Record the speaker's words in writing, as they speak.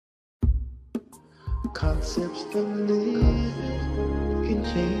concepts to live can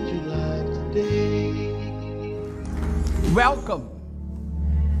change your life today. Welcome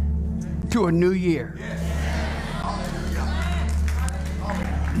to a new year.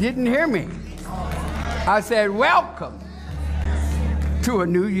 You didn't hear me. I said, welcome to a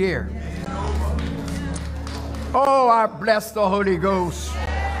new year. Oh, I bless the Holy Ghost.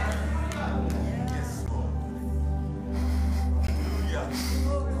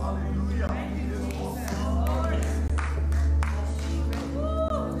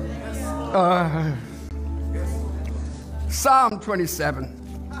 Psalm 27.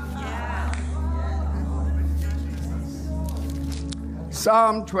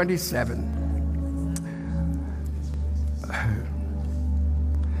 Psalm 27.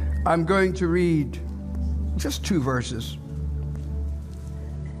 I'm going to read just 2 verses.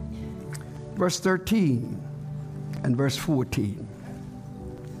 Verse 13 and verse 14.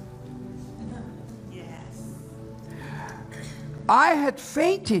 I had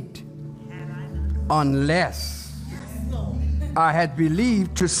fainted unless I had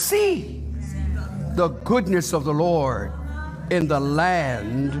believed to see the goodness of the Lord in the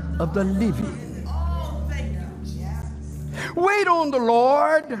land of the living. Wait on the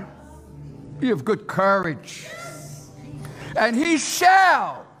Lord. Be of good courage, and he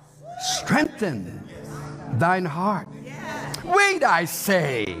shall strengthen thine heart. Wait, I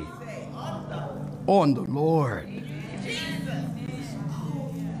say, on the Lord.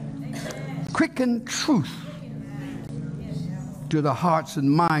 Quicken truth to the hearts and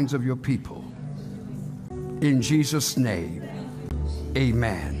minds of your people. In Jesus' name,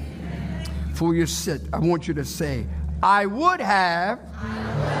 amen. Before you sit, I want you to say, I would have,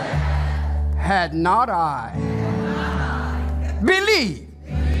 had not I believed.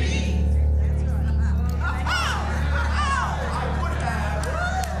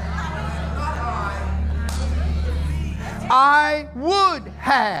 I would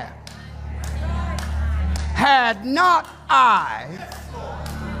have, had not I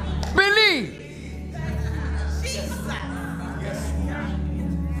believed.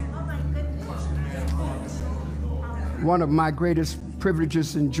 One of my greatest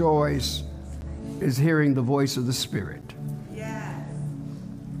privileges and joys is hearing the voice of the Spirit. Yes.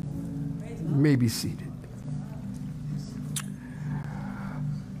 You may be seated.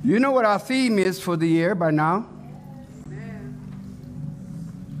 You know what our theme is for the year by now? Amen.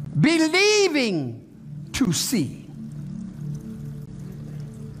 Believing to see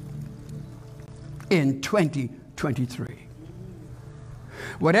in 2023.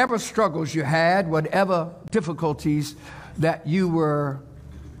 Whatever struggles you had, whatever difficulties that you were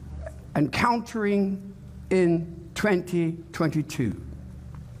encountering in 2022,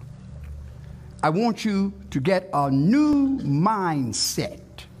 I want you to get a new mindset.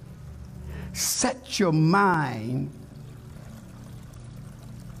 Set your mind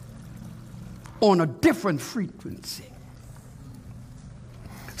on a different frequency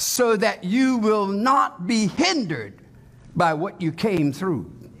so that you will not be hindered by what you came through.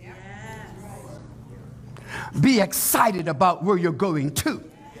 Yes. Be excited about where you're going to.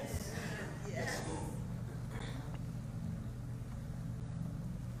 Yes.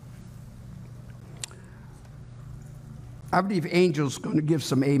 I believe Angel's going to give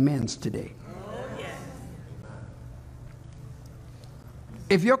some amens today. Oh, yes.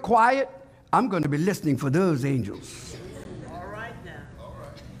 If you're quiet, I'm going to be listening for those angels. All right now. All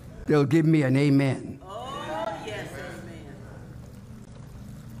right. They'll give me an amen.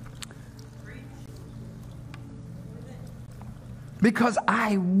 Because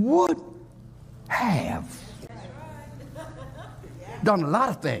I would have done a lot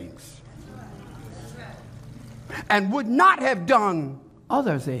of things and would not have done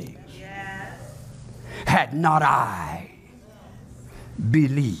other things had not I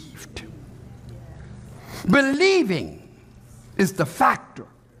believed. Believing is the factor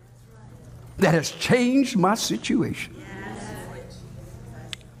that has changed my situation.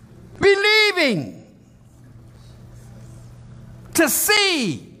 Believing to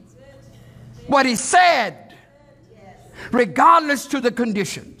see what he said, regardless to the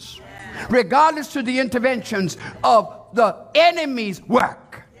conditions, regardless to the interventions of the enemy's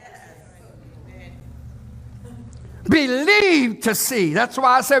work. Believe to see. That's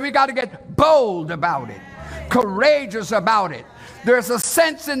why I say we got to get bold about it, courageous about it. There's a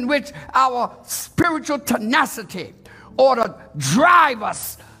sense in which our spiritual tenacity ought to drive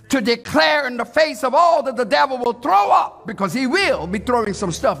us to declare in the face of all that the devil will throw up, because he will be throwing some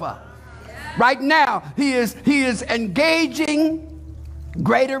stuff up. Right now, he is engaging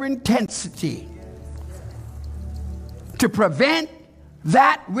greater intensity to prevent,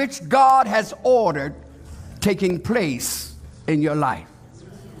 that which God has ordered taking place in your life.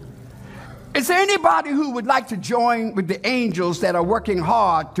 Is there anybody who would like to join with the angels that are working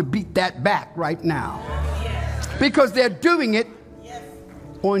hard to beat that back right now? Because they're doing it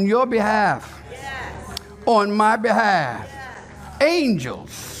on your behalf, on my behalf.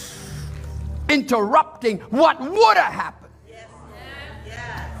 Angels interrupting what would have happened,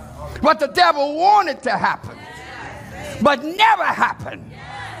 what the devil wanted to happen, but never happened.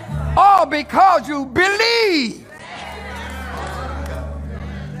 All because you believe.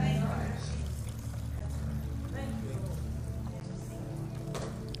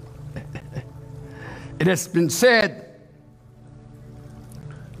 It has been said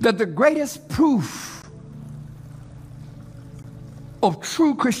that the greatest proof of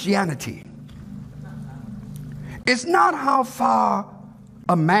true Christianity is not how far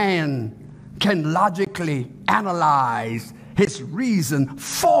a man can logically analyze his reason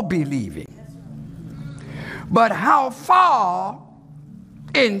for believing, but how far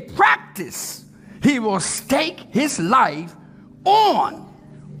in practice he will stake his life on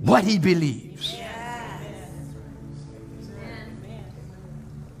what he believes.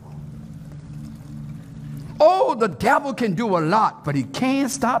 Oh, the devil can do a lot, but he can't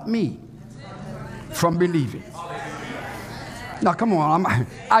stop me from believing. Now, come on.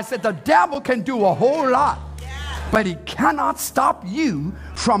 I said the devil can do a whole lot, but he cannot stop you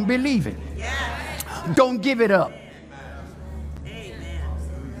from believing. Don't give it up.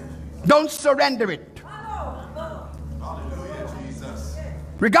 Don't surrender it.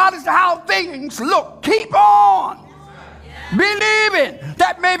 Regardless of how things look, keep on believing.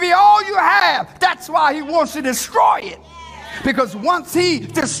 That may be all you have. That's why he wants to destroy it. Because once he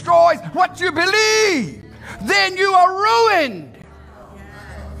destroys what you believe, then you are ruined.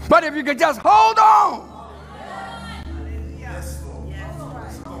 But if you could just hold on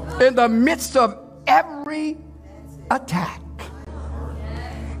in the midst of every attack,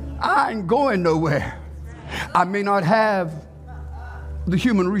 I ain't going nowhere. I may not have the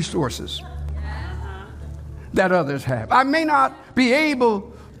human resources that others have. I may not be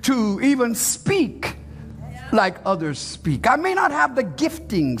able to even speak like others speak. I may not have the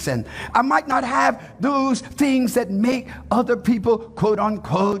giftings, and I might not have those things that make other people, quote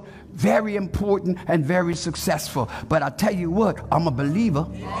unquote, very important and very successful. But I tell you what, I'm a believer.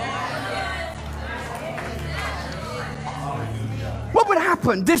 What would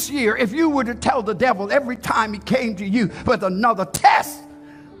happen this year if you were to tell the devil every time he came to you with another test,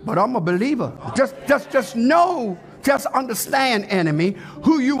 but I'm a believer? Just know, just understand, enemy,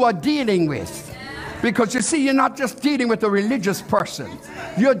 who you are dealing with. Because you see, you're not just dealing with a religious person.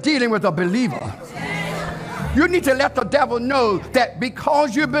 You're dealing with a believer. You need to let the devil know that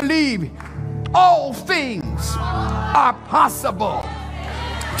because you believe, all things are possible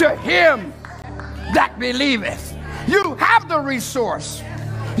to him that believeth. You have the resource.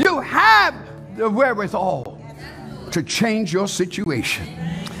 You have the wherewithal to change your situation.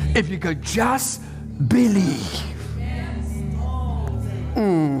 If you could just believe.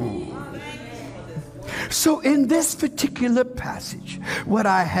 So in this particular passage, what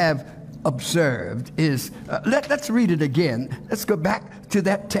I have observed is, let's read it again. Let's go back to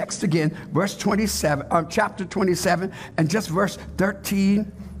that text again, verse 27, chapter 27, and just verse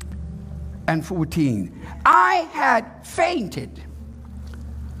 13 and 14. I had fainted.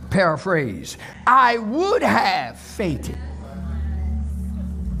 Paraphrase. I would have fainted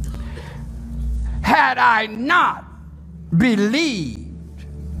had I not believed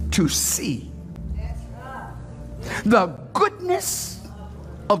to see the goodness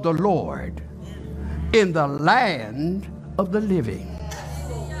of the Lord in the land of the living.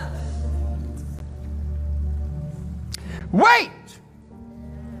 Wait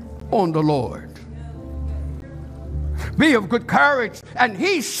on the Lord. Be of good courage, and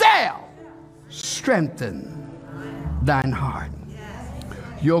he shall strengthen thine heart.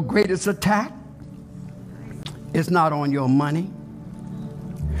 Your greatest attack is not on your money.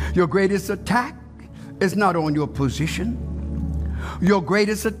 Your greatest attack is not on your position. Your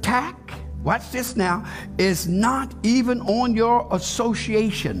greatest attack, watch this now, is not even on your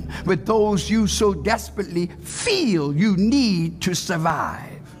association with those you so desperately feel you need to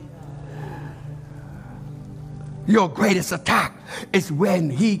survive. Your greatest attack is when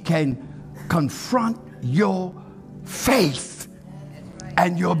he can confront your faith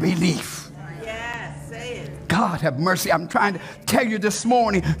and your belief. God have mercy. I'm trying to tell you this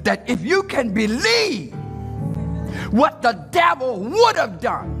morning that if you can believe what the devil would have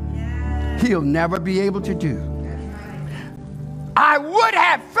done, he'll never be able to do. I would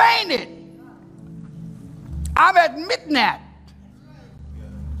have fainted. I'm admitting that.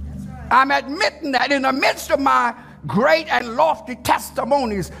 I'm admitting that in the midst of my great and lofty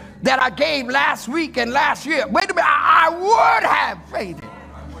testimonies that I gave last week and last year, wait a minute, I would have fainted.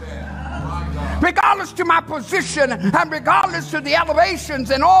 Regardless to my position and regardless to the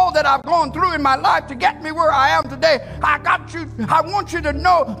elevations and all that I've gone through in my life to get me where I am today, I want you to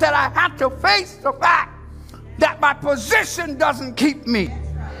know that I had to face the fact that my position doesn't keep me.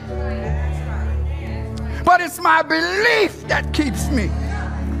 But it's my belief that keeps me.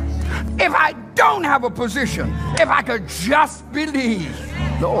 If I don't have a position, if I could just believe,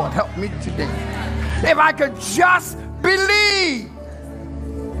 Lord help me today, if I could just believe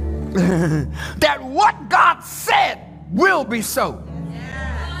that what God said will be so.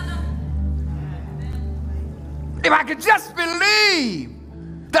 If I could just believe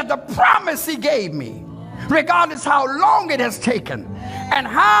that the promise he gave me, regardless how long it has taken and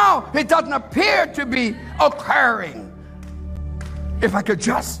how it doesn't appear to be occurring, if I could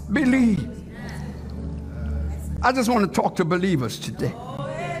just believe. I just want to talk to believers today.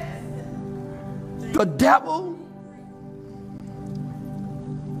 The devil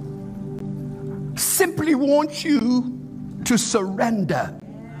simply wants you to surrender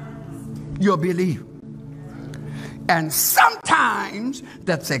your belief. And sometimes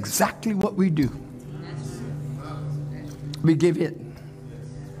that's exactly what we do. We give in.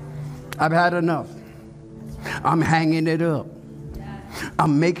 I've had enough. I'm hanging it up.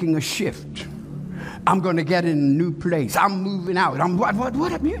 I'm making a shift. I'm going to get in a new place. I'm moving out.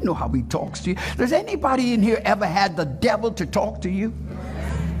 What you know how he talks to you. Does anybody in here ever had the devil to talk to you?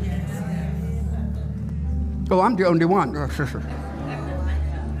 Oh, I'm the only one.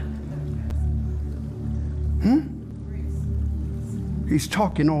 He's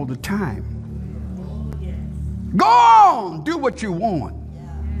talking all the time. Go on, do what you want.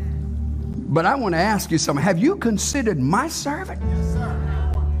 But I want to ask you something. Have you considered my servant?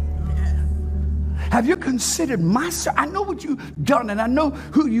 Have you considered my servant? I know what you've done and I know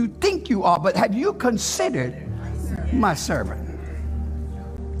who you think you are, but have you considered my servant?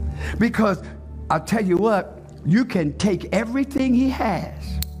 Because I'll tell you what, you can take everything he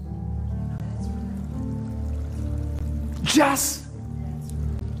has. Just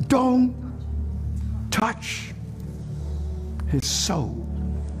don't touch his soul.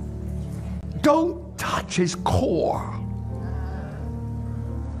 Don't touch his core.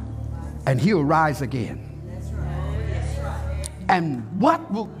 And he'll rise again. And what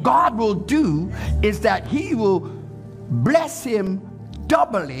God will do is that he will bless him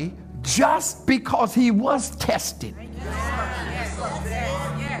doubly just because he was tested.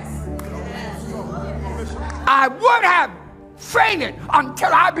 I would have fainted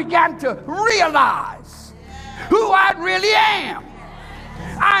until I began to realize who I really am.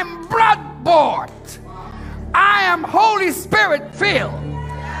 I'm blood-bought. I am Holy Spirit filled.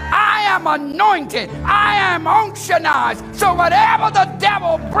 I am anointed. I am unctionized. So whatever the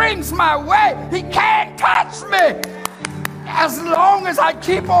devil brings my way, he can't touch me as long as I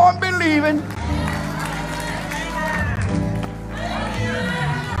keep on believing.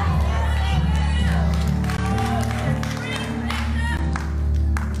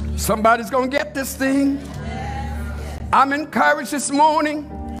 Somebody's going to get this thing. I'm encouraged this morning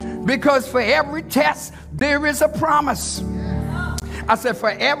because for every test, there is a promise. I said, for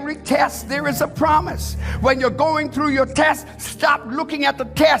every test, there is a promise. When you're going through your test, stop looking at the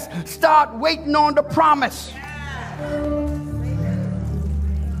test. Start waiting on the promise.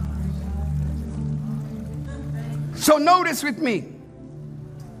 So notice with me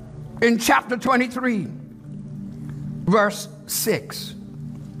in chapter 23, verse 6.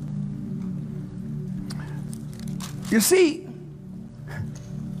 You see,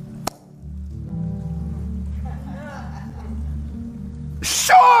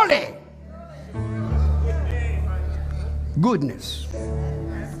 surely goodness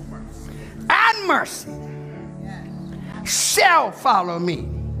and mercy shall follow me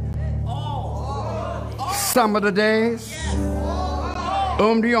some of the days,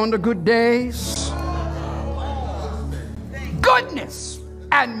 only on the good days. Goodness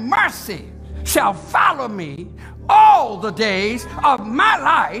and mercy shall follow me all the days of my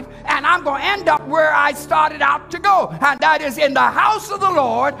life, and I'm going to end up where I started out to go, and that is in the house of the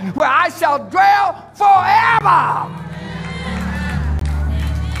Lord, where I shall dwell forever.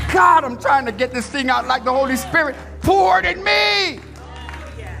 God, I'm trying to get this thing out like the Holy Spirit poured in me.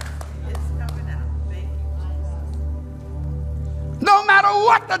 No matter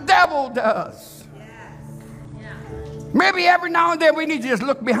what the devil does. Maybe every now and then we need to just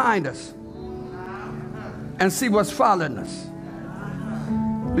look behind us and see what's following us.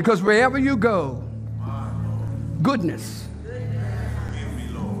 Because wherever you go, goodness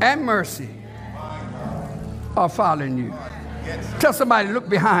and mercy are following you. Tell somebody, look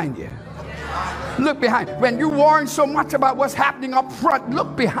behind you. Look behind. When you're worrying so much about what's happening up front,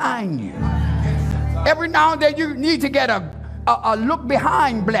 look behind you. Every now and then you need to get a look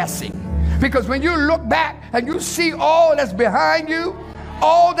behind blessing. Because when you look back and you see all that's behind you,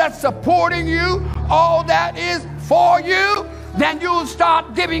 all that's supporting you, all that is for you, then you'll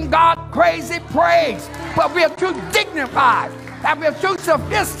start giving God crazy praise. But we're too dignified and we're too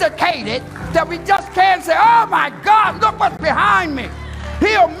sophisticated that we just can't say, oh my God, look what's behind me.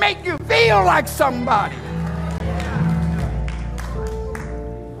 He'll make you feel like somebody.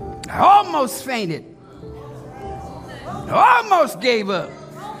 I almost fainted. I almost gave up.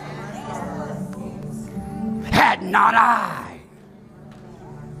 Had not I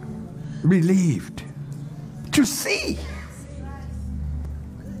believed to see.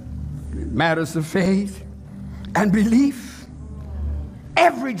 Matters of faith and belief.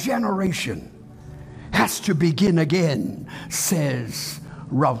 Every generation has to begin again, says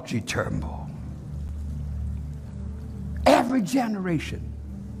Ralph G. Turnbull. Every generation.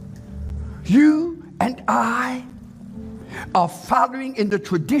 You and I are following in the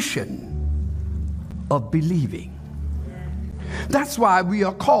tradition of believing. That's why we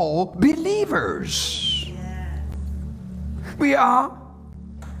are called believers. We are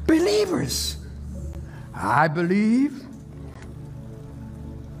believers. I believe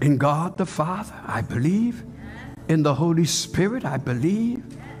in God the Father. I believe in the Holy Spirit. I believe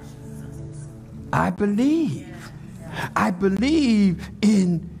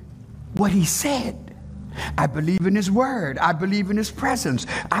in what He said. I believe in His Word. I believe in His presence.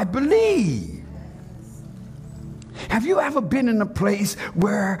 I believe. Have you ever been in a place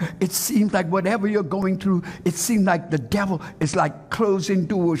where it seems like whatever you're going through, it seems like the devil is like closing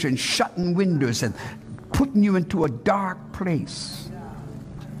doors and shutting windows and putting you into a dark place?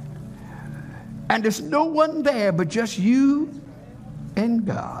 And there's no one there but just you and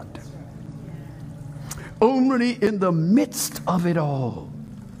God. Only in the midst of it all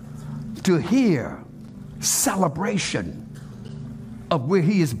to hear celebration of where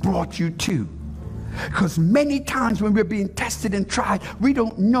He has brought you to. Because many times when we're being tested and tried, we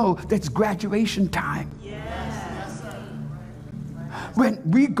don't know that's graduation time. Yes. When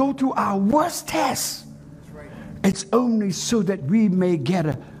we go through our worst tests, it's only so that we may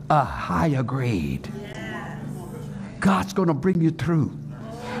get a higher grade. God's going to bring you through.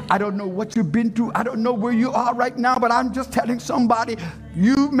 I don't know what you've been through. I don't know where you are right now, but I'm just telling somebody,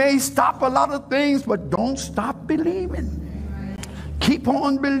 you may stop a lot of things, but don't stop believing. Keep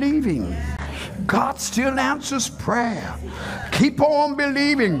on believing. God still answers prayer. Keep on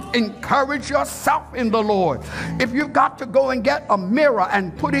believing. Encourage yourself in the Lord. If you've got to go and get a mirror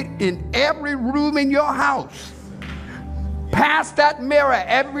and put it in every room in your house, pass that mirror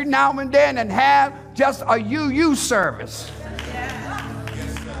every now and then and have just a UU service.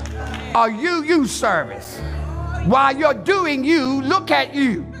 A UU service. While you're doing you, look at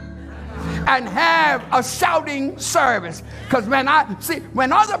you. And have a shouting service. Because when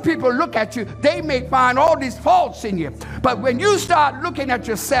other people look at you, they may find all these faults in you. But when you start looking at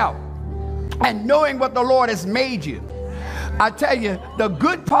yourself and knowing what the Lord has made you, I tell you, the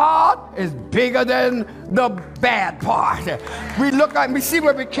good part is bigger than the bad part. We look at, we see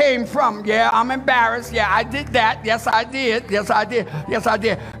where we came from. Yeah, I'm embarrassed. Yeah, I did that. Yes, I did. Yes, I did. Yes, I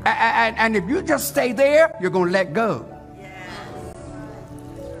did. And if you just stay there, you're going to let go.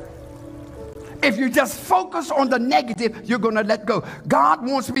 If you just focus on the negative, you're going to let go. God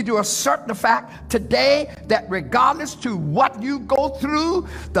wants me to assert the fact today that regardless to what you go through,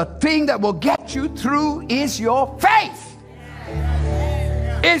 the thing that will get you through is your faith.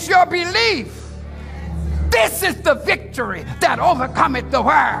 It's your belief. This is the victory that overcometh the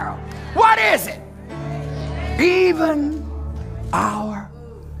world. What is it? Even our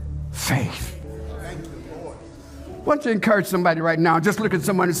faith. Why don't you encourage somebody right now? Just look at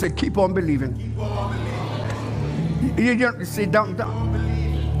someone and say, keep on believing. Keep on believing. You see, don't.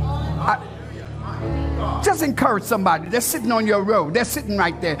 Just encourage somebody. They're sitting on your road. They're sitting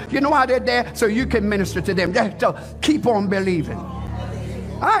right there. You know why they're there? So you can minister to them. So keep on believing.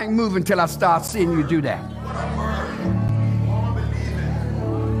 I ain't moving till I start seeing you do that.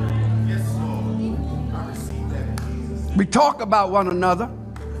 We talk about one another.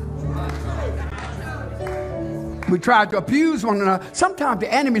 We try to abuse one another. Sometimes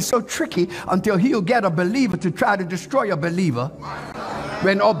the enemy is so tricky until he'll get a believer to try to destroy a believer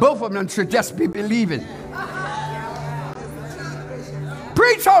when both of them should just be believing.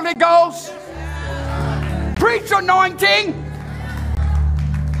 Preach, Holy Ghost. Preach, anointing.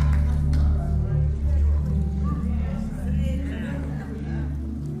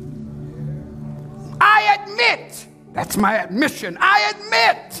 admit, that's my admission, I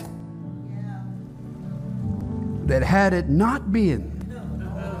admit that had it not been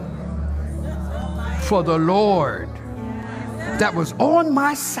for the Lord that was on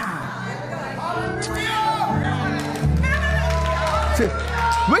my side. See,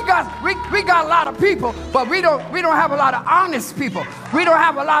 we got a lot of people, but we don't have a lot of honest people. We don't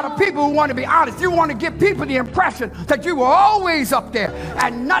have a lot of people who want to be honest. You want to give people the impression that you were always up there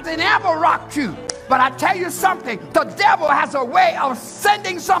and nothing ever rocked you. But I tell you something, the devil has a way of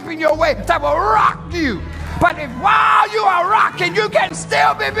sending something your way that will rock you. But if while you are rocking, you can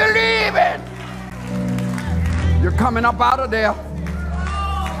still be believing, you're coming up out of there.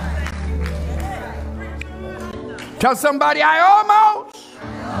 Tell somebody, I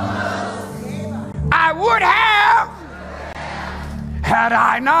would have, had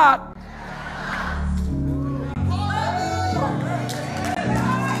I not.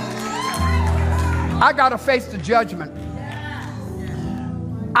 I got to face the judgment.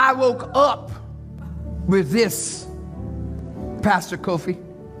 I woke up with this, Pastor Kofi.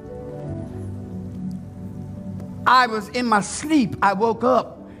 I was in my sleep. I woke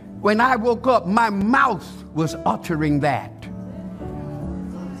up. When I woke up, my mouth was uttering that.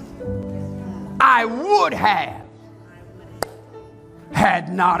 I would have,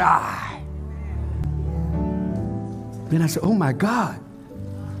 had not I. Then I said, oh my God,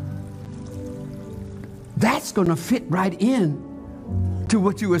 that's going to fit right in to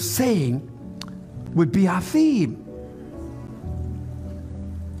what you were saying would be our theme.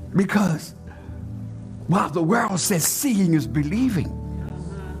 Because while the world says seeing is believing,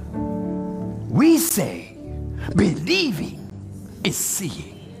 we say believing is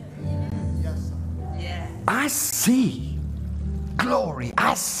seeing. I see glory.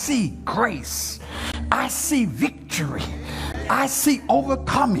 I see grace. I see victory. I see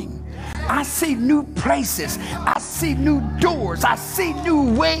overcoming. I see new places. I see new doors. I see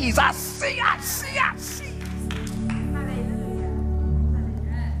new ways. I see.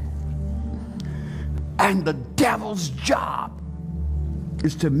 And the devil's job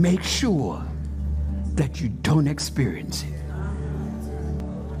is to make sure that you don't experience it.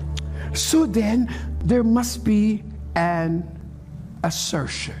 So then there must be an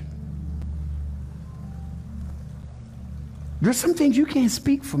assertion. There's some things you can't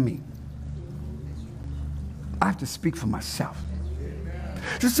speak for me. I have to speak for myself.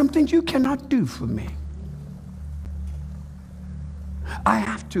 There's some things you cannot do for me. I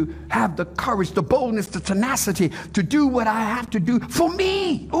have to have the courage, the boldness, the tenacity to do what I have to do for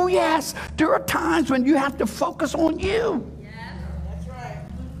me. Oh yes, there are times when you have to focus on you.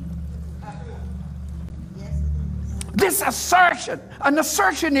 This assertion, an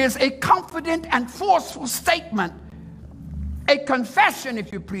assertion is a confident and forceful statement, a confession,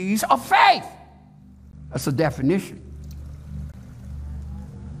 if you please, of faith. That's a definition.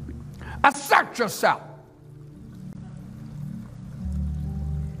 Assert yourself.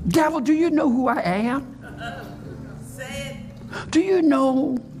 Devil, do you know who I am? Say it. Do you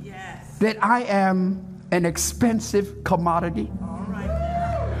know Yes. that I am an expensive commodity? All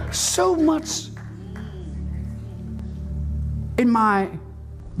right. So much in my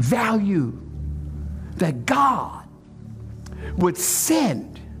value that God would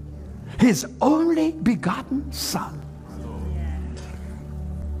send his only begotten Son,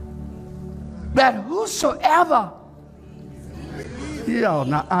 that whosoever,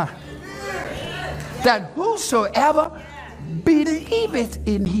 that whosoever believeth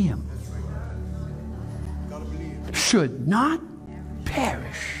in him should not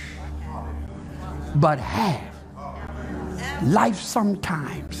perish, but have life,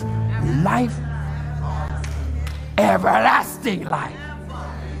 sometimes life, everlasting life.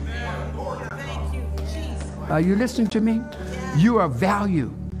 Are you listening to me? You are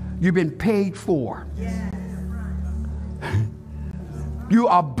valued. You've been paid for. You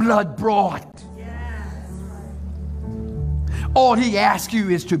are blood bought. All he asks you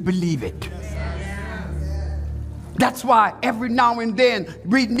is to believe it. That's why every now and then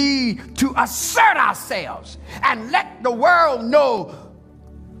we need to assert ourselves and let the world know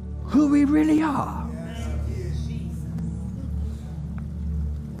who we really are.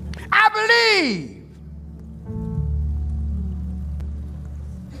 I believe.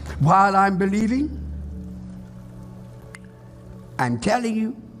 While I'm believing, I'm telling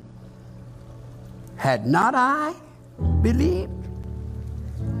you, had not I believed,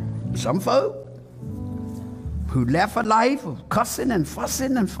 some folk who left a life of cussing and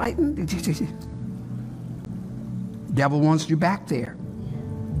fussing and fighting, the devil wants you back there.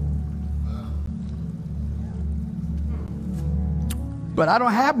 But I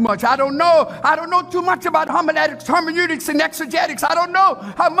don't have much. I don't know too much about hermeneutics and exegetics. I don't know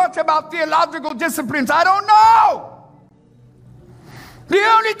how much about theological disciplines. I don't know. The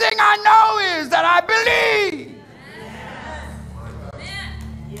only thing I know is that I believe.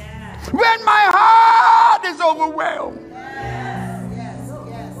 When my heart is overwhelmed.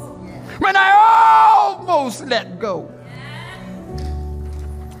 When I almost let go.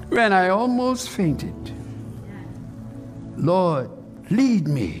 When I almost fainted. Lord, lead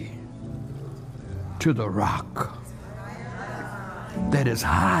me to the rock that is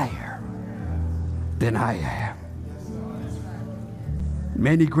higher than I am.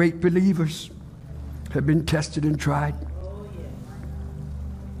 Many great believers have been tested and tried.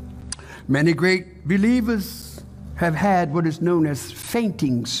 Many great believers have had what is known as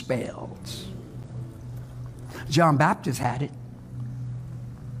fainting spells. John Baptist had it.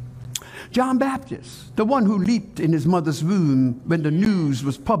 John Baptist, the one who leaped in his mother's womb when the news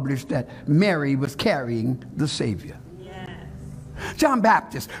was published that Mary was carrying the Savior. Yes. John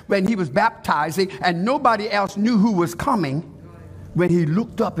Baptist, when he was baptizing and nobody else knew who was coming, when he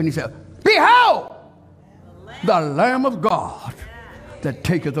looked up and he said, "Behold, the Lamb of God that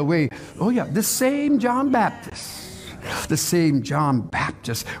taketh away." Oh yeah, the same John Baptist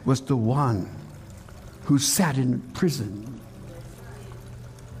was the one who sat in prison.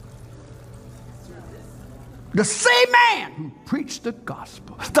 The same man who preached the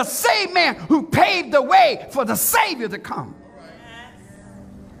gospel. The same man who paved the way for the Savior to come.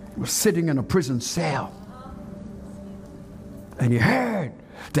 Was sitting in a prison cell. And he heard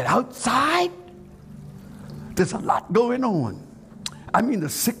that outside there's a lot going on. I mean, the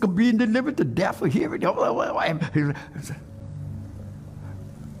sick are being delivered, the deaf are hearing.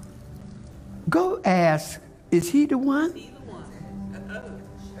 Go ask, is he the one?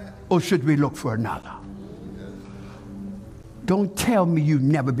 Or should we look for another? Don't tell me you've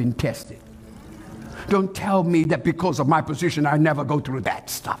never been tested. Don't tell me that because of my position I never go through that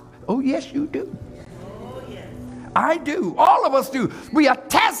stuff. Oh, yes, you do. Oh, yes. I do. All of us do. We are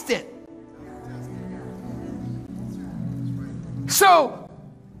tested. So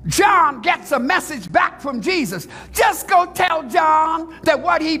John gets a message back from Jesus. Just go tell John that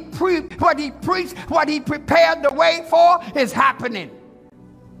what he preached, what he prepared the way for is happening.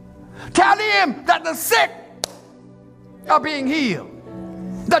 Tell him that the sick are being healed.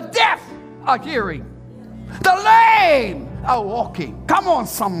 The deaf are hearing. The lame are walking. Come on,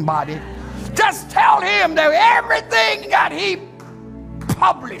 somebody. Just tell him that everything that he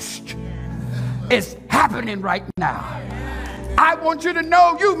published is happening right now. I want you to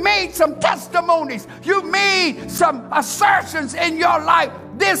know you made some testimonies. You made some assertions in your life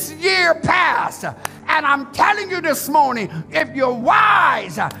this year past. And I'm telling you this morning, if you're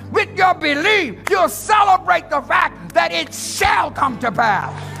wise with your belief, you'll celebrate the fact that it shall come to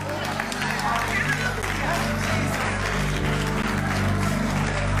pass.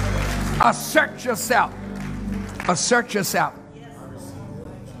 Assert yourself. Assert yourself.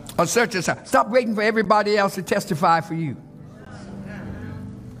 Assert yourself. Stop waiting for everybody else to testify for you.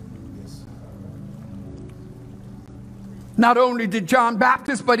 Not only did John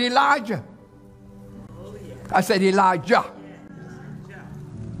Baptist, but Elijah. I said Elijah.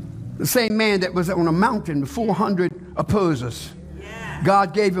 The same man that was on a mountain with 400 opposers.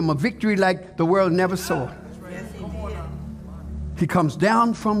 God gave him a victory like the world never saw. He comes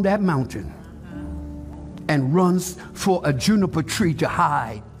down from that mountain and runs for a juniper tree to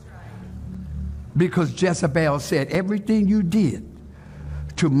hide. Because Jezebel said, everything you did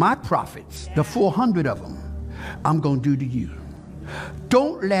to my prophets, the 400 of them, I'm going to do to you.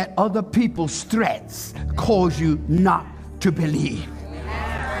 Don't let other people's threats cause you not to believe.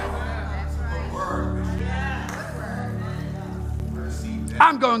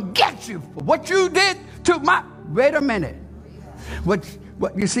 I'm going to get you for what you did to my... Wait a minute. What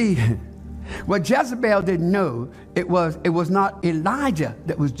you see, what Jezebel didn't know, it was not Elijah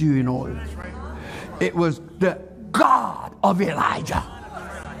that was doing all this. It was the God of Elijah.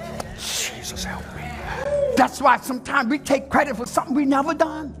 Jesus help me. That's why sometimes we take credit for something we never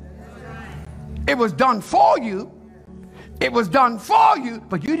done. It was done for you. It was done for you,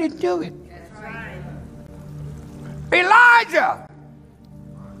 but you didn't do it. Elijah,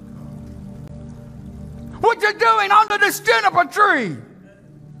 what you doing under this juniper tree?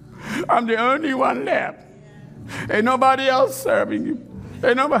 I'm the only one left. Ain't nobody else serving you.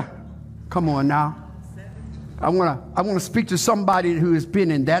 Ain't nobody. Come on now. I want to speak to somebody who has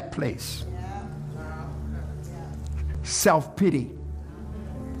been in that place. Self-pity.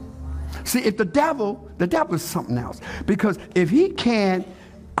 See, if the devil is something else. Because if he can't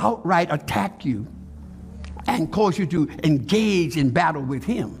outright attack you, and cause you to engage in battle with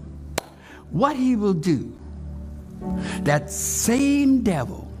him, what he will do, that same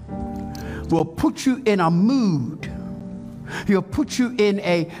devil will put you in a mood. He'll put you in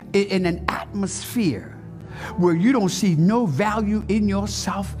an atmosphere where you don't see no value in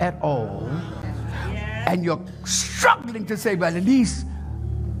yourself at all. And you're struggling to say, well, at least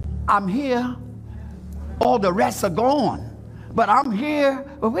I'm here. All the rest are gone. But I'm here.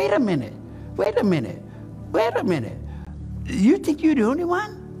 But wait a minute. You think you're the only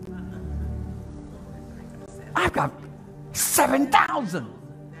one? I've got 7,000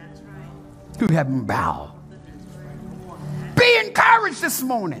 who haven't bowed. Be encouraged this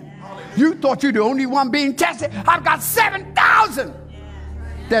morning. You thought you're the only one being tested. I've got 7,000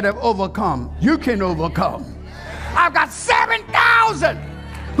 that have overcome. You can overcome. I've got 7,000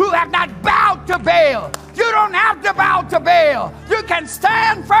 who have not bowed to Baal. You don't have to bow to Baal. You can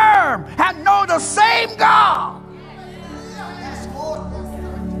stand firm and know the same God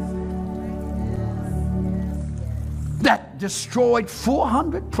that destroyed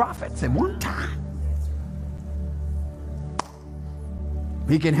 400 prophets at one time.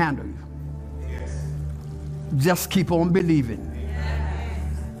 He can handle you. Just keep on believing.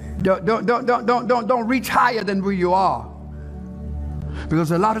 Don't reach higher than where you are.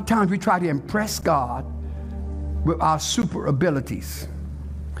 Because a lot of times we try to impress God with our super abilities.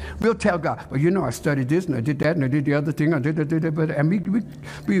 We'll tell God, well, you know, I studied this and I did that and I did the other thing. And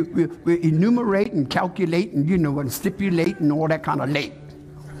we enumerate and calculate and, you know, and stipulate and all that kind of late.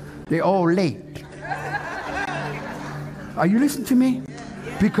 They're all late. Are you listening to me?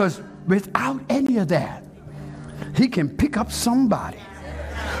 Because without any of that, he can pick up somebody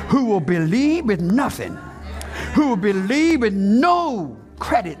who will believe with nothing, who will believe with no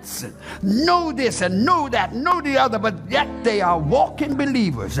credits, and know this and know that, know the other, but yet they are walking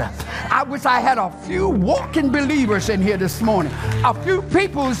believers. I wish I had a few walking believers in here this morning. A few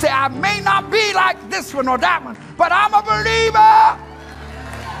people who say, I may not be like this one or that one, but I'm a believer.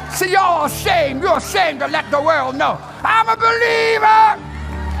 See, y'all ashamed. You're ashamed to let the world know. I'm a believer.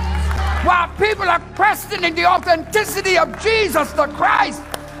 While people are questioning the authenticity of Jesus the Christ,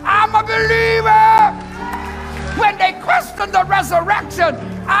 I'm a believer. When they question the resurrection,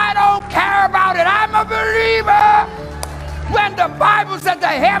 I don't care about it. I'm a believer. When the Bible said the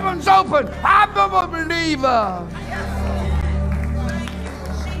heavens open, I'm a believer.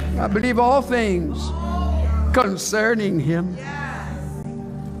 I believe all things concerning him.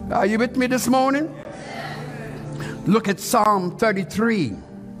 Are you with me this morning? Look at Psalm 33,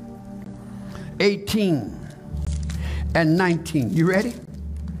 18 and 19. You ready?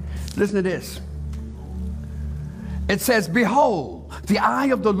 Listen to this. It says, behold, the eye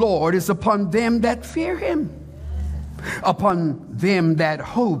of the Lord is upon them that fear him, upon them that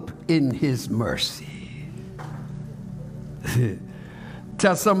hope in his mercy.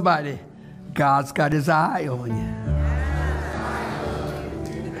 Tell somebody, God's got his eye on you.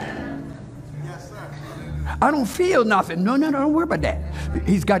 I don't feel nothing. No, don't worry about that.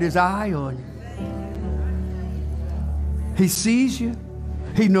 He's got his eye on you. He sees you.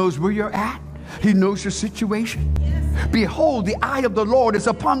 He knows where you're at. He knows your situation. Behold, the eye of the Lord is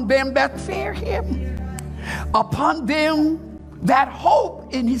upon them that fear him, upon them that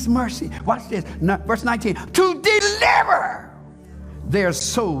hope in his mercy. Watch this, verse 19. To deliver their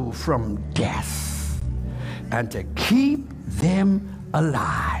soul from death and to keep them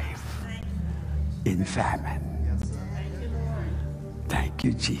alive in famine. Thank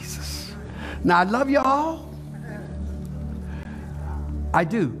you, Jesus. Now, I love you all. I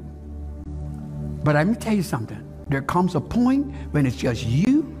do. But let me tell you something. There comes a point when it's just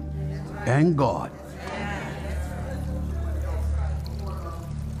you and God.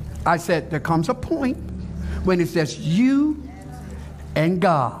 I said there comes a point when it's just you and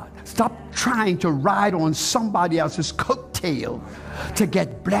God. Stop trying to ride on somebody else's coattail to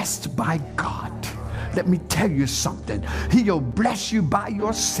get blessed by God. Let me tell you something. He'll bless you by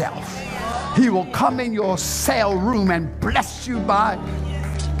yourself. He will come in your cell room and bless you by.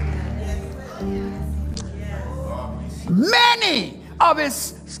 Many of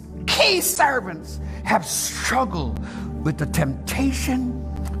his key servants have struggled with the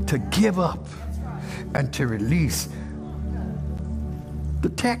temptation to give up and to release. The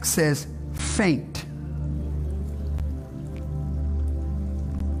text says, faint.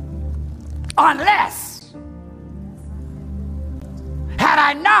 Unless, had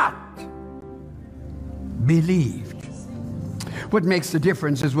I not believed What makes the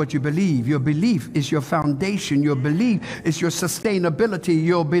difference is what you believe. Your belief is your foundation. Your belief is your sustainability.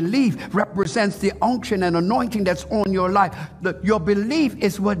 Your belief represents the unction and anointing that's on your life. Your belief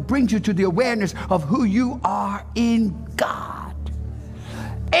is what brings you to the awareness of who you are in God.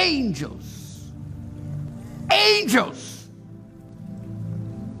 Angels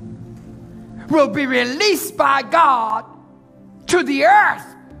will be released by God to the earth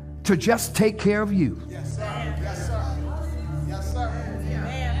to just take care of you. Yes, sir. Yes, sir. Yes, sir.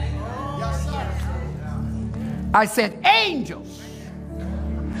 Yes, sir. I said angels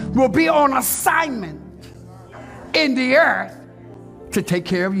will be on assignment in the earth to take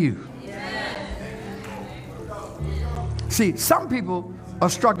care of you. See, some people are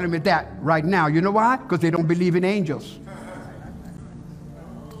struggling with that right now. You know why? Because they don't believe in angels.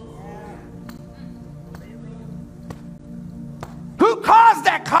 Who caused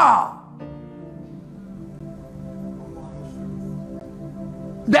that car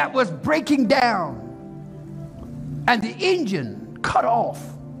that was breaking down and the engine cut off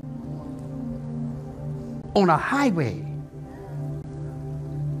on a highway?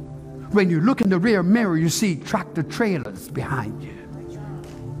 When you look in the rear mirror, you see tractor trailers behind you.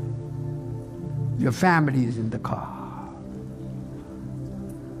 Your family is in the car,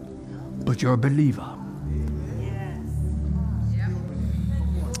 but you're a believer.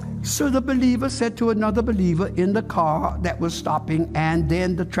 So the believer said to another believer in the car that was stopping, and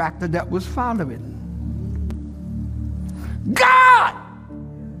then the tractor that was following, God,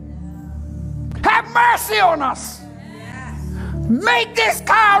 have mercy on us. Make this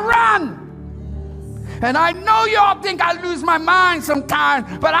car run. And I know y'all think I lose my mind sometimes,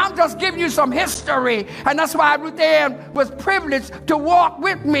 but I'm just giving you some history. And that's why Ruth Ann was privileged to walk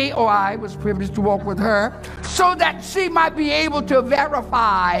with me, or I was privileged to walk with her, so that she might be able to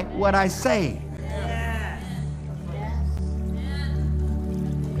verify what I say.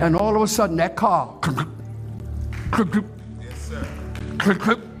 And all of a sudden, that car,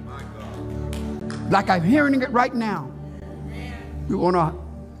 like I'm hearing it right now. We're on a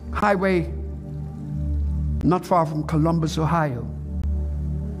highway not far from Columbus, Ohio.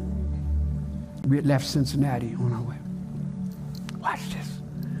 We had left Cincinnati on our way. Watch this.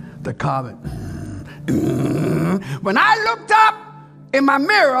 The car went. When I looked up in my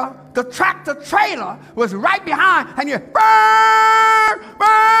mirror, the tractor trailer was right behind, and you burr,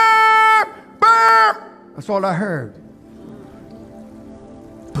 burr, burr. That's all I heard.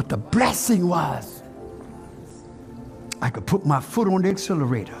 But the blessing was I could put my foot on the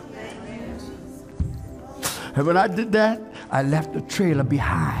accelerator. And when I did that, I left the trailer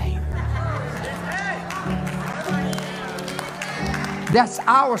behind. That's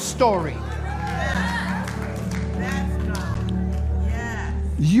our story.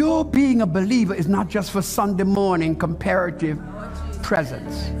 Your being a believer is not just for Sunday morning comparative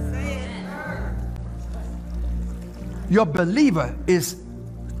presence. Your believer is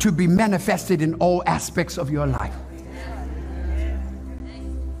to be manifested in all aspects of your life.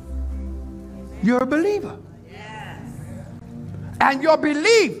 You're a believer. And your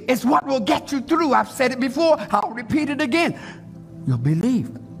belief is what will get you through. I've said it before. I'll repeat it again. Your belief.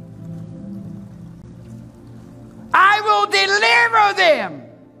 I will deliver them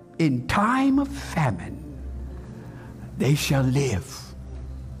in time of famine. They shall live.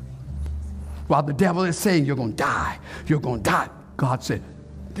 While the devil is saying, you're going to die. You're going to die. God said,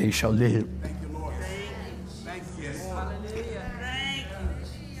 they shall live. Thank you, Lord. Thank you.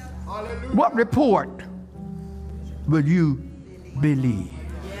 Hallelujah. What report will you believe?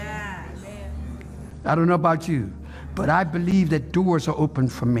 I don't know about you, but I believe that doors are open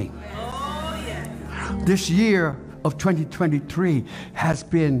for me. This year of 2023 has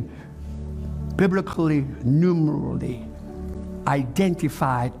been biblically, numerally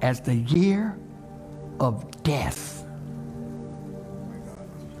identified as the year of death.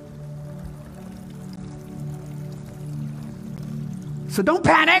 So don't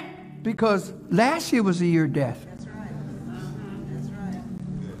panic, because last year was the year of death. That's right. That's right.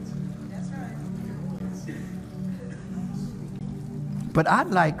 That's right. But I'd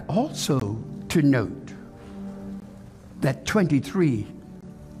like also to note that 23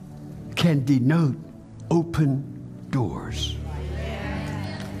 can denote open doors.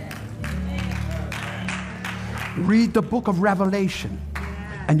 Read the book of Revelation,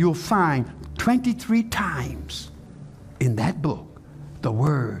 and you'll find 23 times in that book the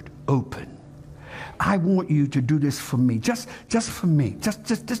word open. I want you to do this for me, just for me.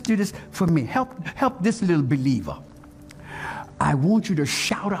 Just do this for me. Help this little believer. I want you to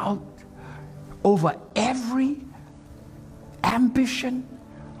shout out over every ambition,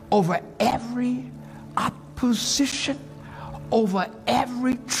 over every opposition, over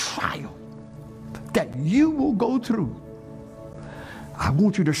every trial that you will go through, I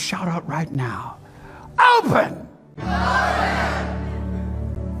want you to shout out right now, open!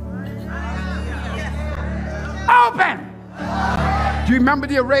 Open! Do you remember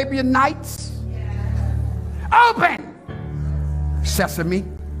the Arabian Nights? Open! Sesame.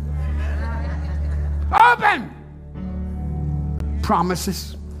 Open!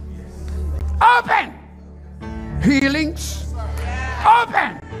 Promises. Open! Healings.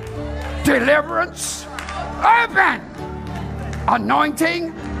 Open! Deliverance. Open!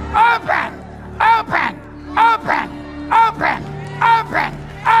 Anointing. Open! Open! Open! Open! Open!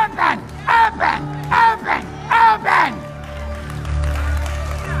 Open! Open! Open! Open!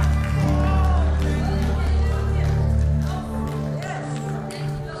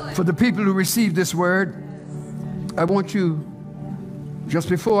 For the people who receive this word, I want you, just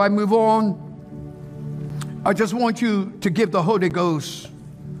before I move on, I just want you to give the Holy Ghost,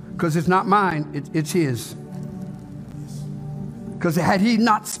 because it's not mine, it's his. Because had he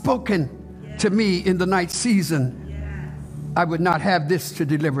not spoken to me in the night season, I would not have this to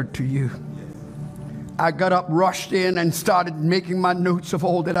deliver to you. I got up, rushed in, and started making my notes of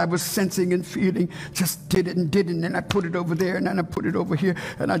all that I was sensing and feeling. Just did it, and I put it over there, and then I put it over here.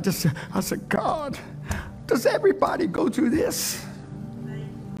 And I said, God, does everybody go through this?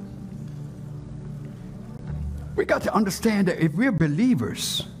 We got to understand that if we're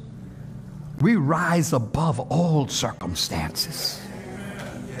believers, we rise above all circumstances.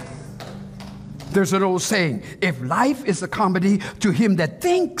 There's an old saying, if life is a comedy to him that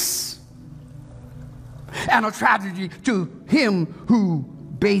thinks, and a tragedy to him who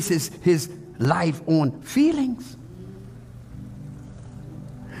bases his life on feelings,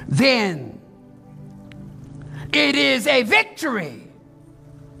 then it is a victory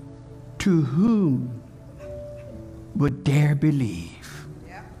to whom would dare believe.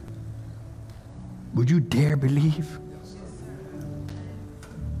 Yeah. Would you dare believe?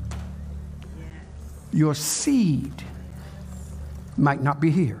 Your seed might not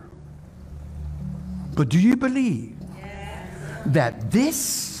be here. But do you believe that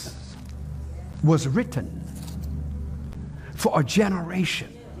this was written for a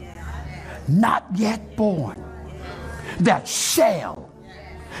generation not yet born that shall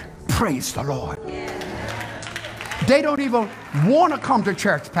praise the Lord? They don't even want to come to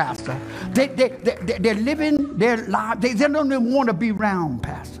church, Pastor. They're living their life. They don't even want to be around,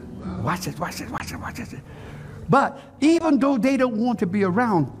 Pastor. Watch this, watch this, watch this, watch this. But even though they don't want to be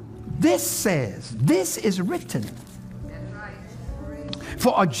around, this says, this is written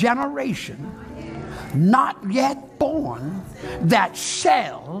for a generation not yet born that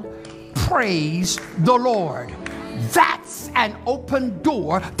shall praise the Lord. That's an open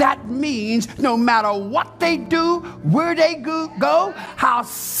door. That means no matter what they do, where they go, how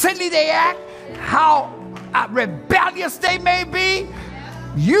silly they act, how rebellious they may be,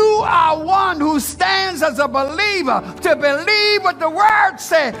 you are one who stands as a believer to believe what the word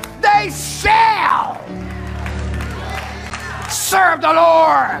said. They shall serve the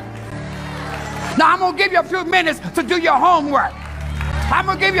Lord. Now I'm going to give you a few minutes to do your homework. I'm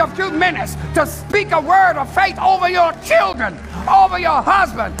going to give you a few minutes to speak a word of faith over your children, over your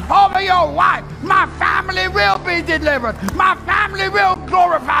husband, over your wife. My family will be delivered. My family will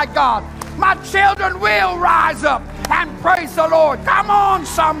glorify God. My children will rise up and praise the Lord. Come on,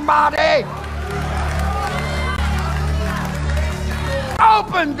 somebody.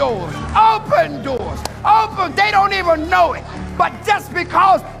 Open doors, open doors, open. They don't even know it. But just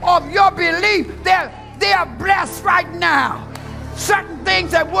because of your belief, they are blessed right now. Certain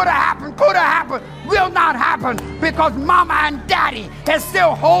things that would have happened, could have happened, will not happen because mama and daddy is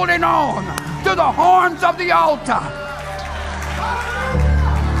still holding on to the horns of the altar.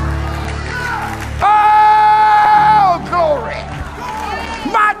 Oh, glory.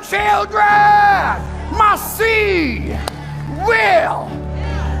 My children, my seed will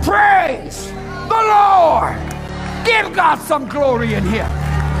praise the Lord. Give God some glory in here.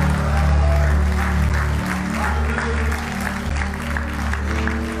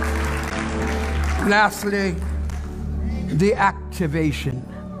 Lastly, the activation.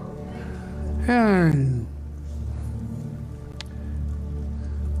 And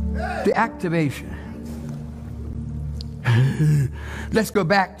the activation. Let's go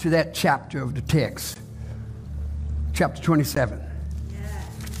back to that chapter of the text, chapter 27.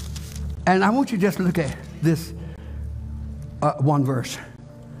 And I want you to just look at this one verse,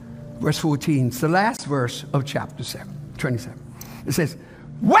 verse 14. It's the last verse of chapter 27. It says,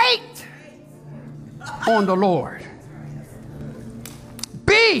 wait on the Lord.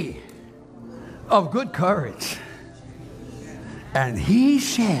 Be of good courage, and he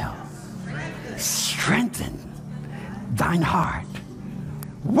shall strengthen thine heart.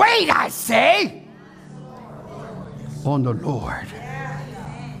 Wait, I say, on the Lord.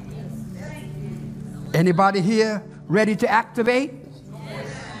 Anybody here ready to activate?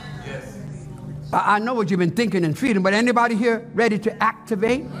 Yes. I know what you've been thinking and feeling, but anybody here ready to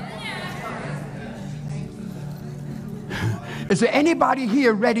activate? Is there anybody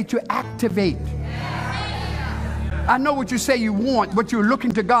here ready to activate? I know what you say you want, what you're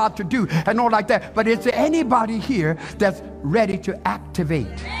looking to God to do, and all like that, but is there anybody here that's ready to activate?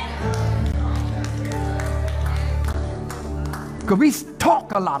 Because we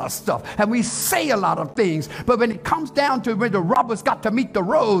talk a lot of stuff and we say a lot of things, but when it comes down to where the rubber's got to meet the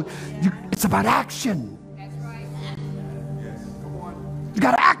road, it's about action. That's right. You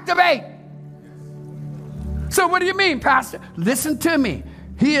got to activate. So what do you mean, Pastor? Listen to me.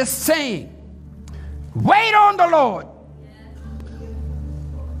 He is saying, wait on the Lord.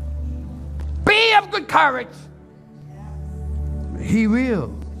 Be of good courage. He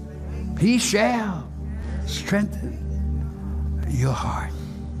will. He shall strengthen your heart.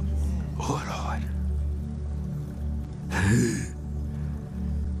 Oh, Lord.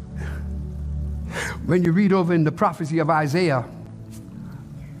 When you read over in the prophecy of Isaiah,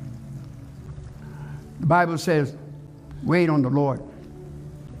 the Bible says, wait on the Lord.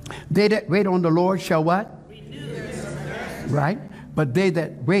 They that wait on the Lord shall what? Right? But they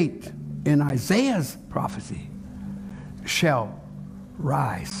that wait in Isaiah's prophecy shall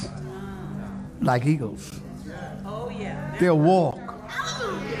rise like eagles. Oh, yeah. They'll walk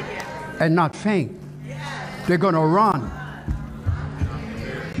and not faint. They're going to run.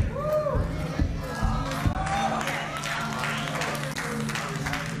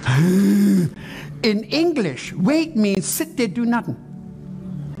 In English, wait means sit there, do nothing.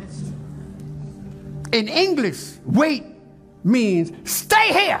 In English, wait means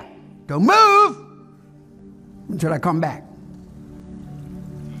stay here. Don't move until I come back.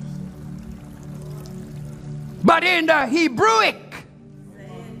 But in the Hebrewic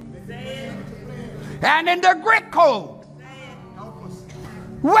and in the Greek code,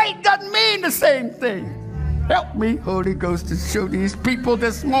 wait doesn't mean the same thing. Help me, Holy Ghost, to show these people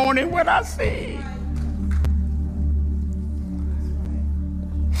this morning what I see.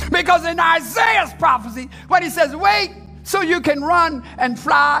 Because in Isaiah's prophecy, when he says, wait so you can run and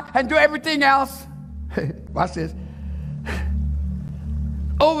fly and do everything else. Watch this.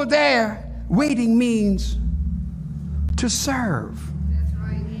 Over there, waiting means to serve. That's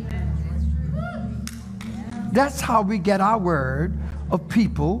right. Amen. That's how we get our word of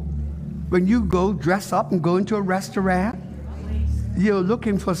people. When you go dress up and go into a restaurant, you're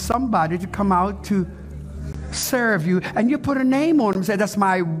looking for somebody to come out to serve you, and you put a name on them and say, that's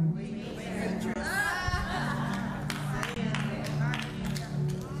my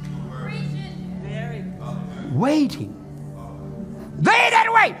waiting. They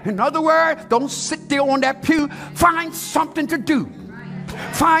that wait. In other words, don't sit there on that pew. Find something to do.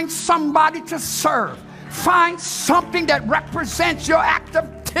 Find somebody to serve. Find something that represents your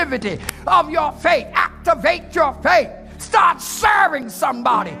activity of your faith. Activate your faith. Start serving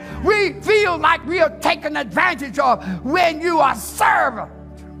somebody. We feel like we are taken advantage of when you are serving.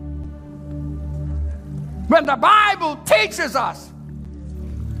 When the Bible teaches us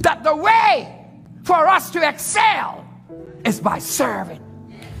that the way for us to excel is by serving.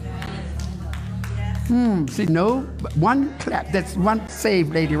 See, no, one clap. That's one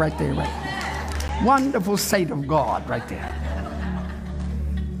saved lady right there. Right? Wonderful saint of God right there.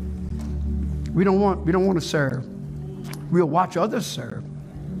 We don't want to serve. We'll watch others serve.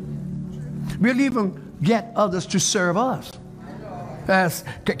 We'll even get others to serve us.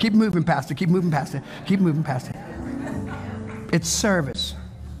 Keep moving, Pastor. Keep moving, Pastor. Keep moving, Pastor. It's service.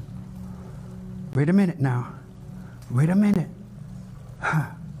 Wait a minute now. Wait a minute.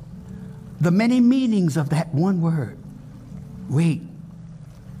 The many meanings of that one word, wait,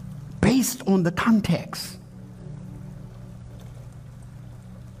 based on the context.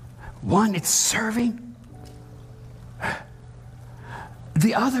 One, it's serving.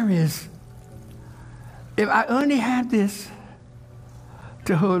 The other is, if I only had this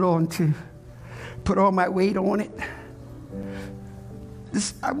to hold on to, put all my weight on it,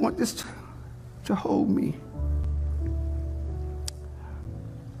 I want this to hold me.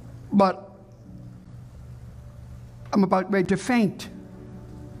 But I'm about ready to faint,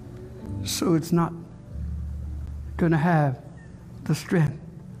 so it's not going to have the strength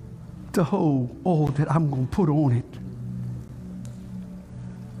to hold all that I'm going to put on it.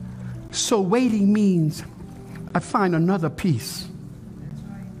 So waiting means I find another piece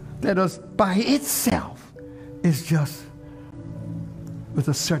that is by itself is just with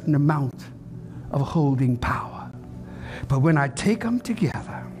a certain amount of holding power. But when I take them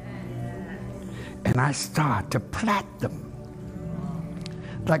together and I start to plait them,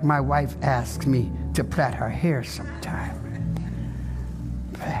 like my wife asks me to plait her hair sometime.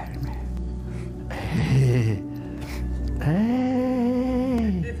 Plait me.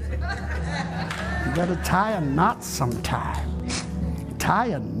 Hey. You gotta tie a knot sometime. Tie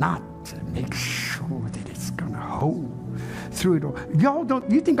a knot to make sure that it's gonna hold through it all. Y'all don't,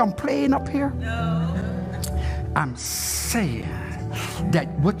 you think I'm playing up here? No. I'm saying that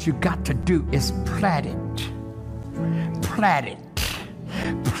what you got to do is plait it. Plait it.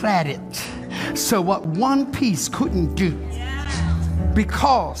 Plait it. So what one piece couldn't do,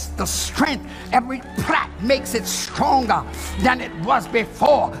 because the strength, every plait makes it stronger than it was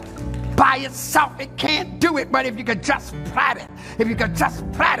before. By itself, it can't do it, but if you could just plait it, if you could just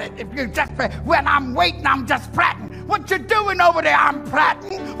plait it, if you could just plait it. When I'm waiting, I'm just plaiting. What you doing over there? I'm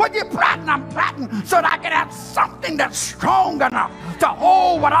plaiting. What you plaiting? I'm plaiting so that I can have something that's strong enough to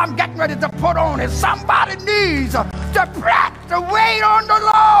hold what I'm getting ready to put on. If somebody needs to plait, to wait on the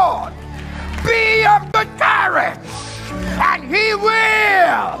Lord, be of good courage, and He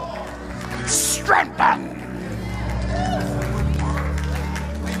will strengthen.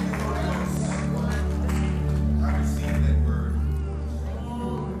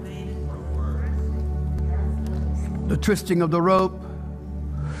 The twisting of the rope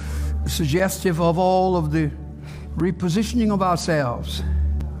is suggestive of all of the repositioning of ourselves,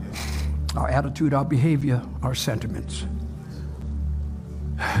 our attitude, our behavior, our sentiments.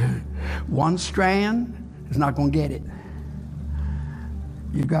 One strand is not going to get it.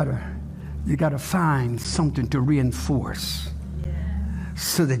 You gotta find something to reinforce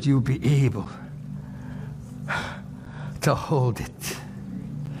so that you'll be able to hold it.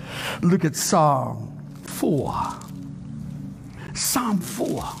 Look at Psalm 4. Psalm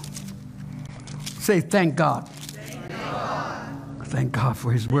 4. Say, thank God. Thank God. Thank God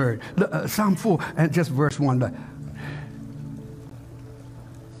for His word. Psalm 4, and just verse 1. Hear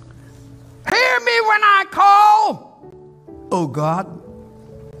me when I call, O God,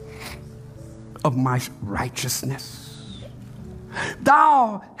 of my righteousness.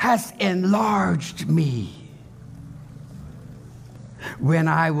 Thou hast enlarged me when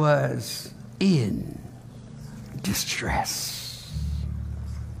I was in distress.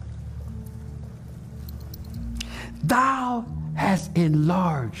 Thou hast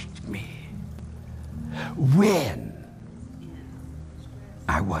enlarged me when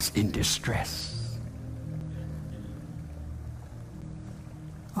I was in distress.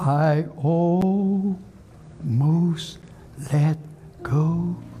 I almost let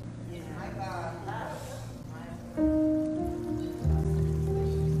go.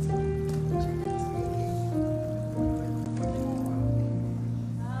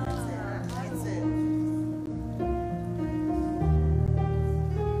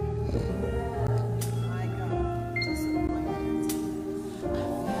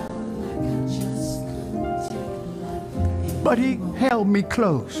 But He held me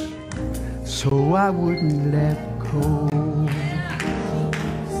close so I wouldn't let go.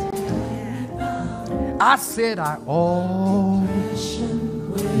 I said I almost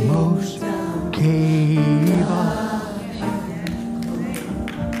gave up.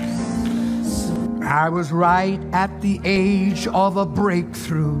 I was right at the age of a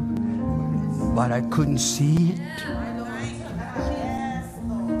breakthrough, but I couldn't see it.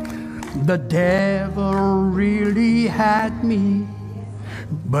 The devil really had me,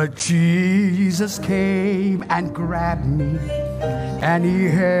 but Jesus came and grabbed me, and He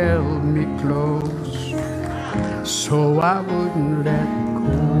held me close so I wouldn't let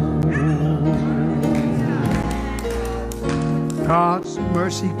go. God's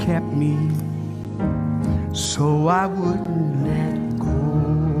mercy kept me so I wouldn't let go.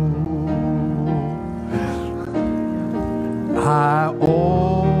 I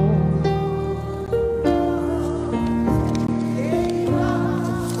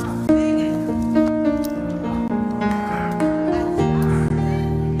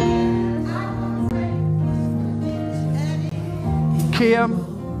Kim,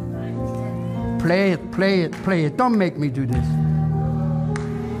 play it, play it, play it. Don't make me do this.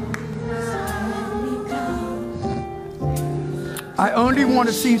 I only want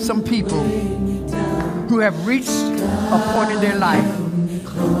to see some people who have reached a point in their life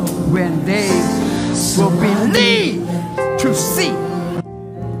when they will believe to see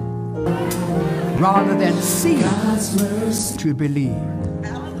rather than see to believe.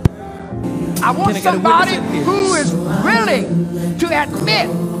 I want somebody who is willing to admit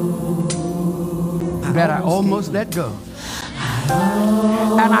that I almost let go.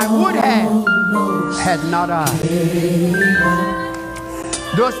 And I would have had not I.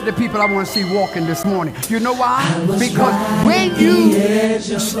 Those are the people I want to see walking this morning. You know why? Because when you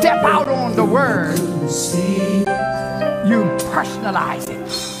step out on the word, you personalize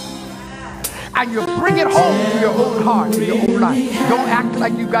it. And you bring it home to your own heart, to your own life. Don't act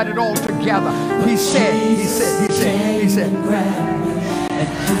like you got it all together. He said.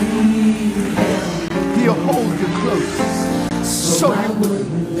 He'll hold you close. So you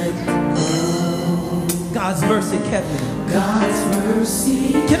wouldn't let go. God's mercy kept me. God's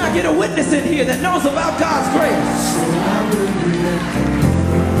mercy. Can I get a witness in here that knows about God's grace?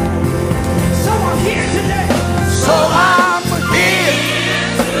 So I'm here today. So I'm here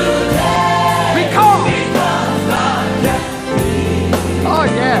because God kept me. Oh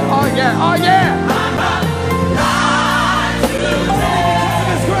yeah, oh yeah, oh yeah.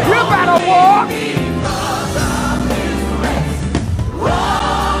 You better walk.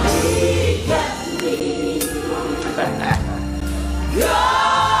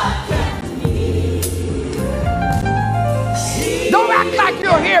 Don't act like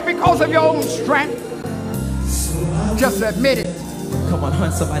you're here because of your own strength. Just admit it. Come on,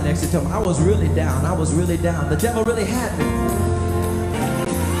 hunt somebody next to you. Tell them, I was really down. I was really down. The devil really had me.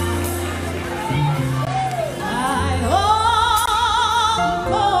 I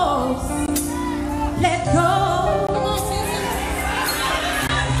almost let go.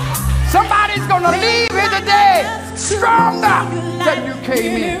 Somebody's going to leave here today stronger than you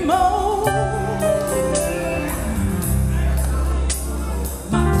came in.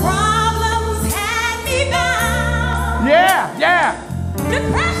 My problems had me bound. Yeah.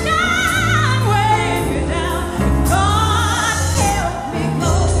 Depression weighed me down. God helped me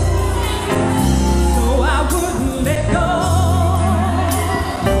go, so I wouldn't let go.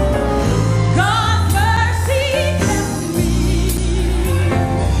 God's mercy kept me,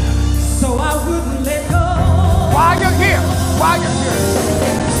 so I wouldn't let go. While you're here.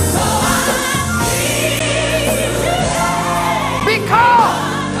 So I'm here Because.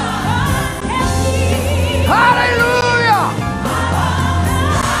 Hallelujah.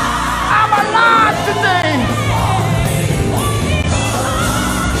 I'm alive today.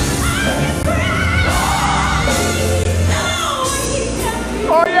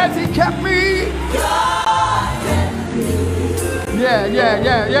 Oh yes, he kept me.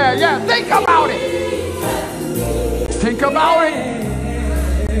 Yeah. Think about it. Think about it.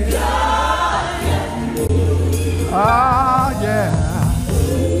 Ah, yeah.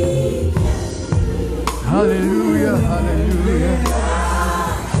 Hallelujah.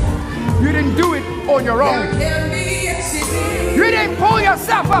 You didn't do it on your own. You didn't pull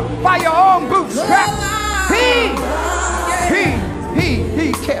yourself up by your own bootstraps. He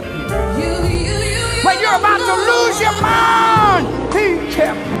kept you. When you're about to lose your mind, he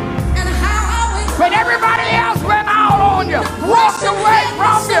kept you. When everybody else went out on you, walked away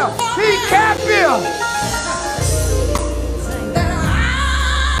from you, he kept you.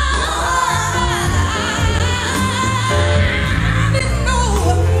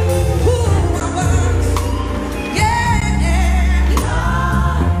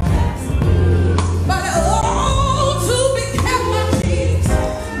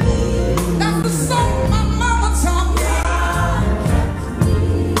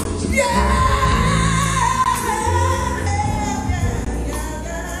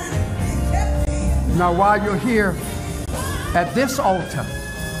 Now, while you're here at this altar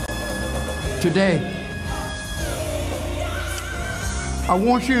today, I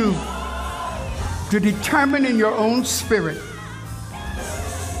want you to determine in your own spirit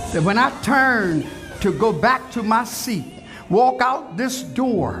that when I turn to go back to my seat, walk out this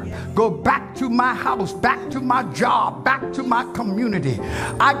door, go back to my house, back to my job, back to my community,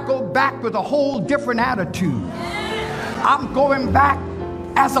 I go back with a whole different attitude. I'm going back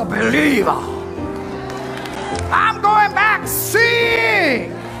as a believer. I'm going back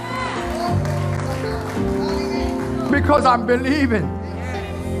seeing because I'm believing.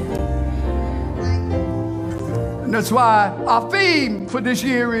 And that's why our theme for this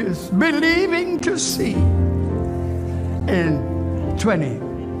year is believing to see in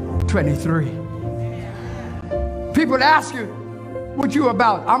 2023. People ask you what you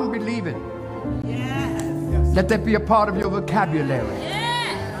about. I'm believing. Let that be a part of your vocabulary.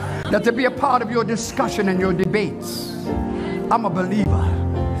 Let it be a part of your discussion and your debates. I'm a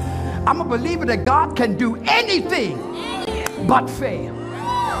believer. I'm a believer that God can do anything but fail.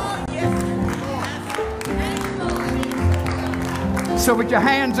 So with your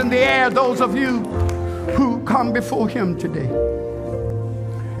hands in the air, those of you who come before him today,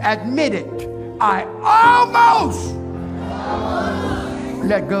 admit it. I almost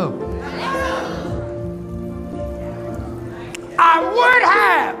let go. I would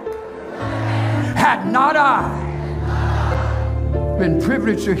have, had not I been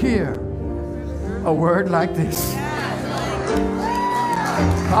privileged to hear a word like this.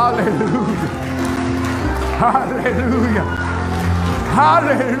 Hallelujah. Hallelujah.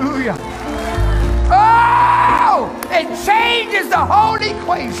 Hallelujah. Oh, it changes the whole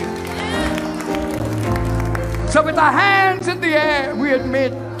equation. So with our hands in the air, we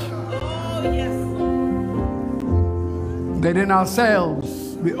admit that in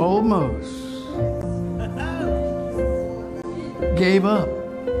ourselves we almost gave up.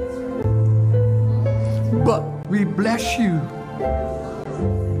 But we bless you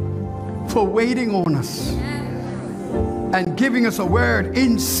for waiting on us and giving us a word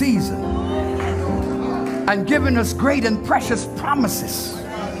in season and giving us great and precious promises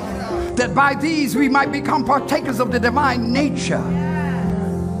that by these we might become partakers of the divine nature.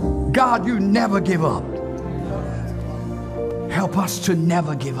 God, you never give up. Help us to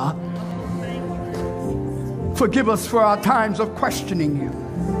never give up. Forgive us for our times of questioning you.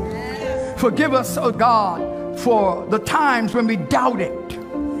 Forgive us, oh God, for the times when we doubted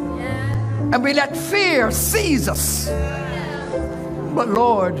and we let fear seize us. But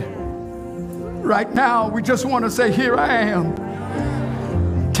Lord, right now we just want to say, here I am.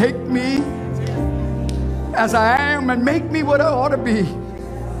 Take me as I am and make me what I ought to be.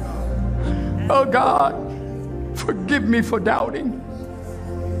 Oh God, forgive me for doubting.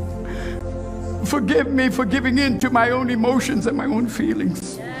 Forgive me for giving in to my own emotions and my own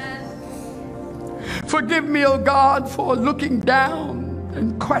feelings. Forgive me, oh God, for looking down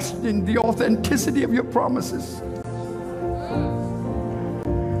and questioning the authenticity of your promises.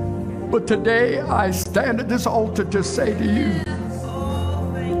 But today I stand at this altar to say to you,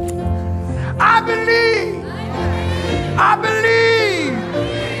 I believe, I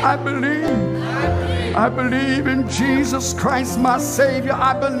believe, I believe. I believe in Jesus Christ, my Savior.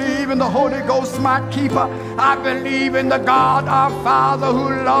 I believe in the Holy Ghost, my keeper. I believe in the God, our Father, who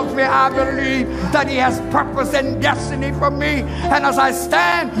loves me. I believe that He has purpose and destiny for me. And as I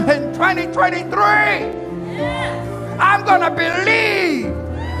stand in 2023, I'm going to believe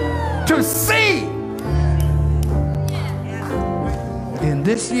to see in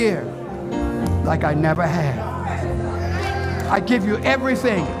this year like I never have. I give you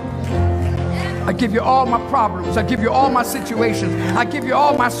everything. I give you all my problems. I give you all my situations. I give you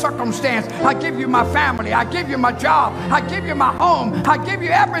all my circumstance. I give you my family. I give you my job. I give you my home. I give you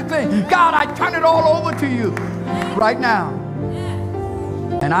everything. God, I turn it all over to you right now.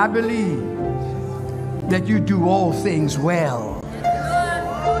 And I believe that you do all things well.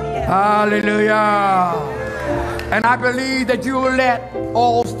 Hallelujah. And I believe that you will let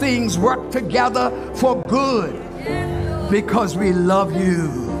all things work together for good because we love you.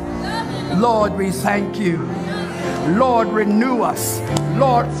 Lord, we thank you. Lord, renew us.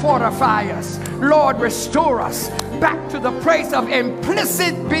 Lord, fortify us. Lord, restore us back to the place of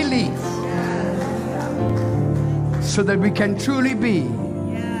implicit belief so that we can truly be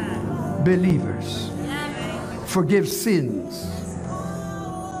believers. Forgive sins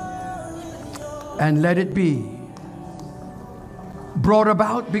and let it be brought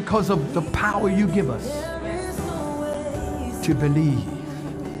about because of the power you give us to believe,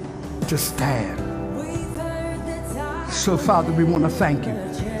 to stand. So Father, we want to thank you.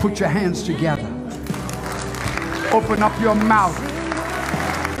 Put your hands together. Open up your mouth.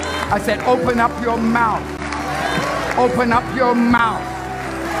 I said open up your mouth. Open up your mouth.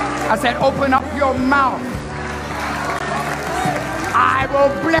 I said open up your mouth. I will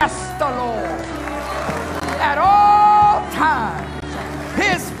bless the Lord at all times.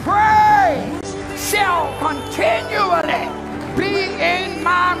 His praise shall continually be in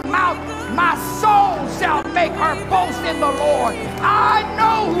my mouth. My soul shall make her boast in the Lord. I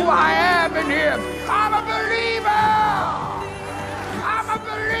know who I am in Him. I'm a believer. I'm a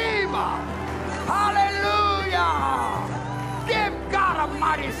believer. Hallelujah. Give God a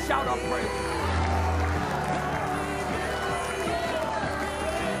mighty shout of praise.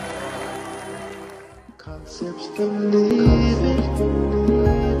 Concepts of living.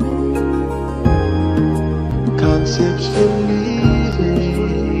 Concepts of living.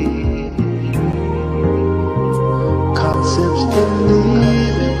 Concepts of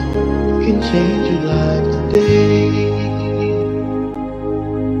living can change your life.